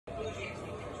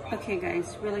Okay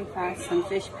guys, really fast, some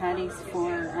fish patties for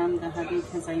the hubby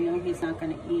because I know he's not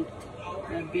going to eat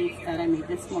the beef that I made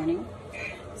this morning.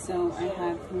 So I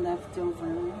have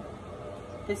leftover,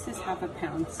 this is half a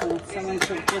pound, so someone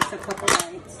took just a couple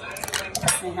bites.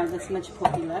 I have this much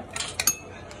poke left.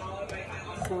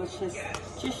 So it's just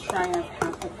shy of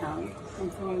half a pound. I'm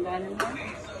throwing that in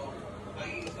there.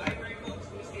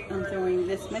 I'm throwing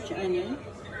this much onion,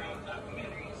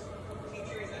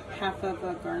 half of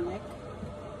a garlic,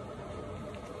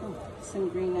 some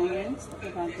green onions,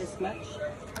 about this much,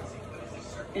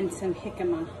 and some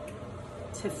jicama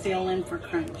to fill in for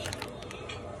crunch.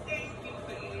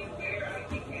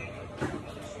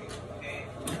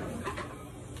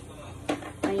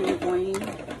 I am going to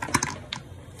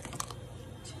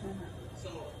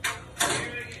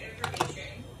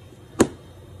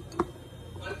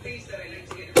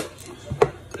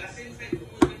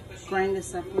grind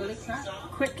this up really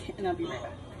quick, and I'll be right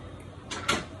back.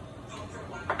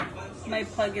 My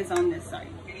plug is on this side.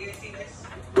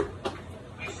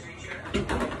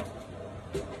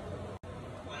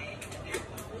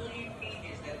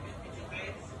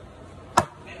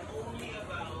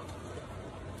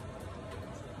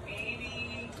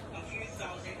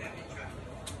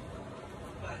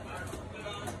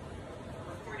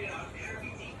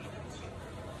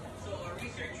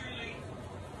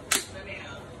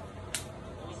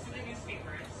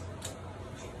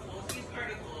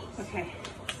 Okay,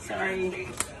 sorry.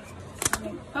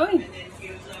 Oh.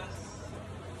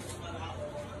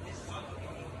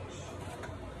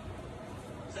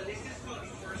 So this is called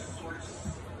first source.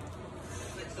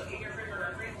 So in your frame of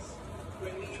reference,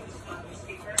 when we use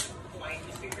newspaper, white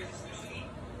newspapers especially,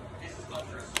 this is called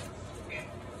first source. Okay.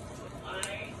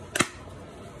 So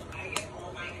I get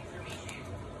all my information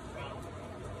from,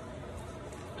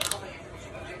 not all my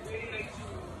information, but I really like to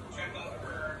check out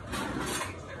her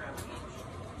Instagram page.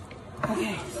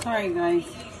 Okay, sorry guys.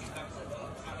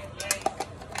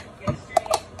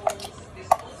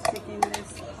 Sticking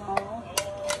this all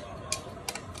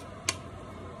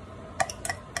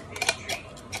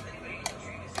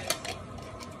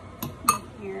in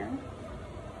here.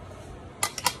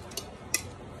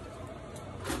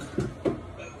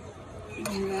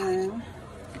 And then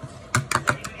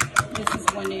this is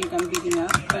one egg I'm beating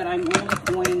up, but I'm only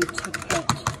going to put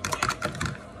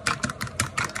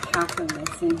half of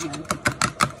this in here.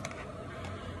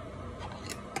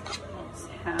 That's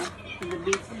half of the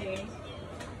beef egg.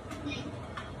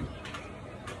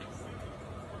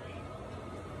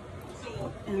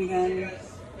 And then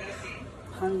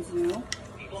ponzu.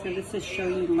 So this is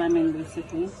shoyu lemon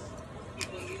basically.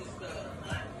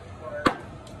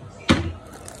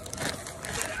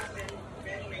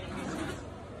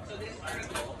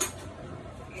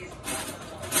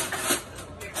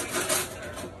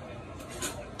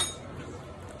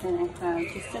 And I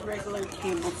have just a regular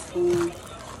tablespoon,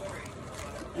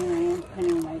 and I am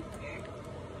putting like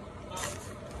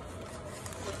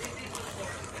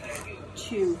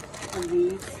 2 of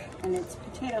these, and it's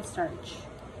potato starch.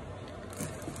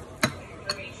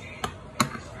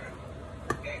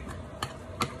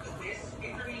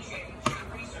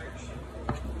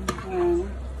 And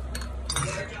then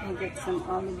I get some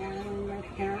olive oil in my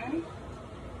pan.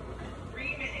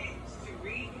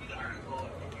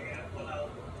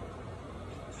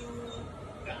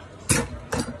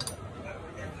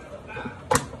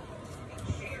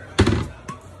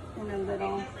 And a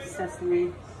little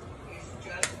sesame,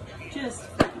 just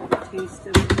for the taste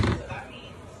of it.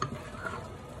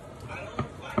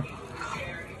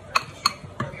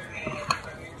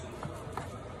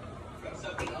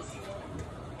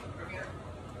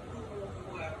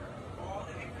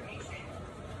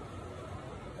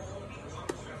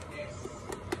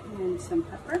 And some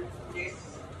pepper.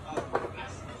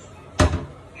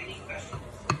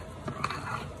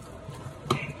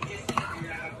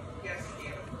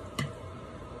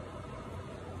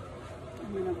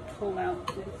 I'm going to pull out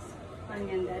this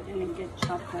onion that didn't get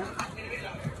chopped up.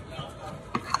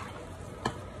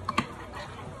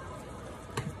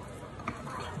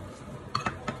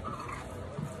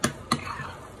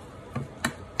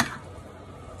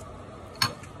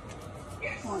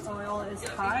 Our oil is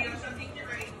hot,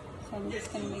 so I'm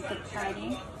just going to make a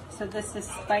patty. So this is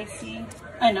spicy,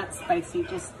 not spicy,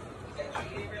 just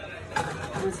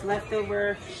it was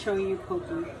leftover shoyu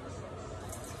poke.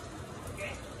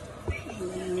 And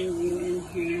then move you in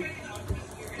here.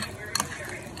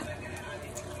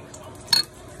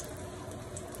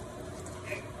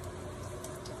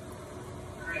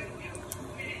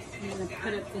 I'm going to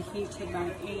put up the heat to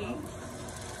about 8.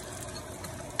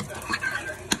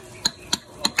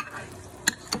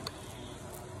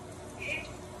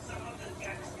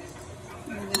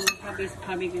 Bobby's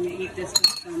probably going to eat this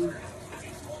with some,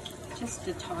 just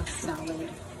a tossed salad,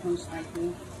 most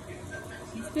likely.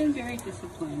 He's been very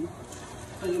disciplined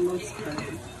for the most part.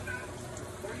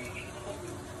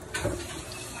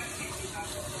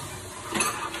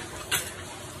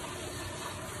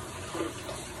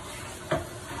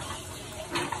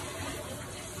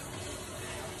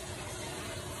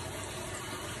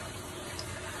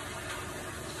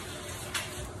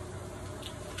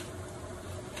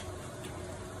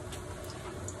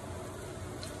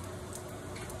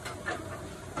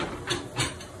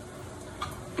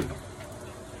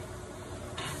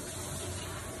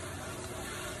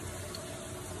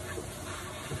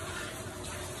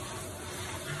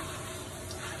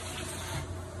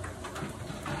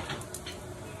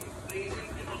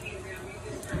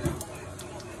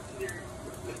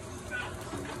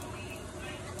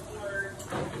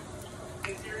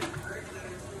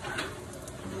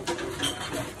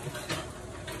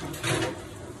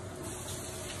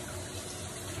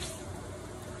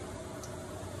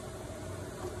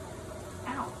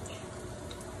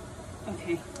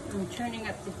 Okay, I'm turning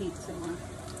up the heat some more.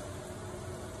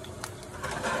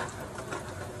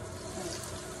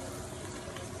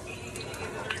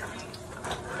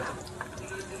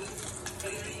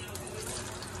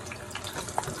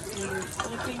 And we're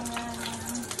flipping them.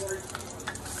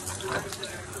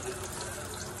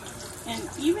 And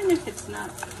even if it's not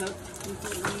cooked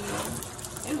completely,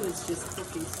 it was just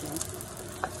cooking still.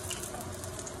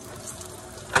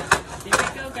 There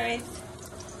we go, guys.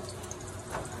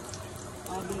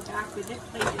 I'll be back with it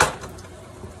plated.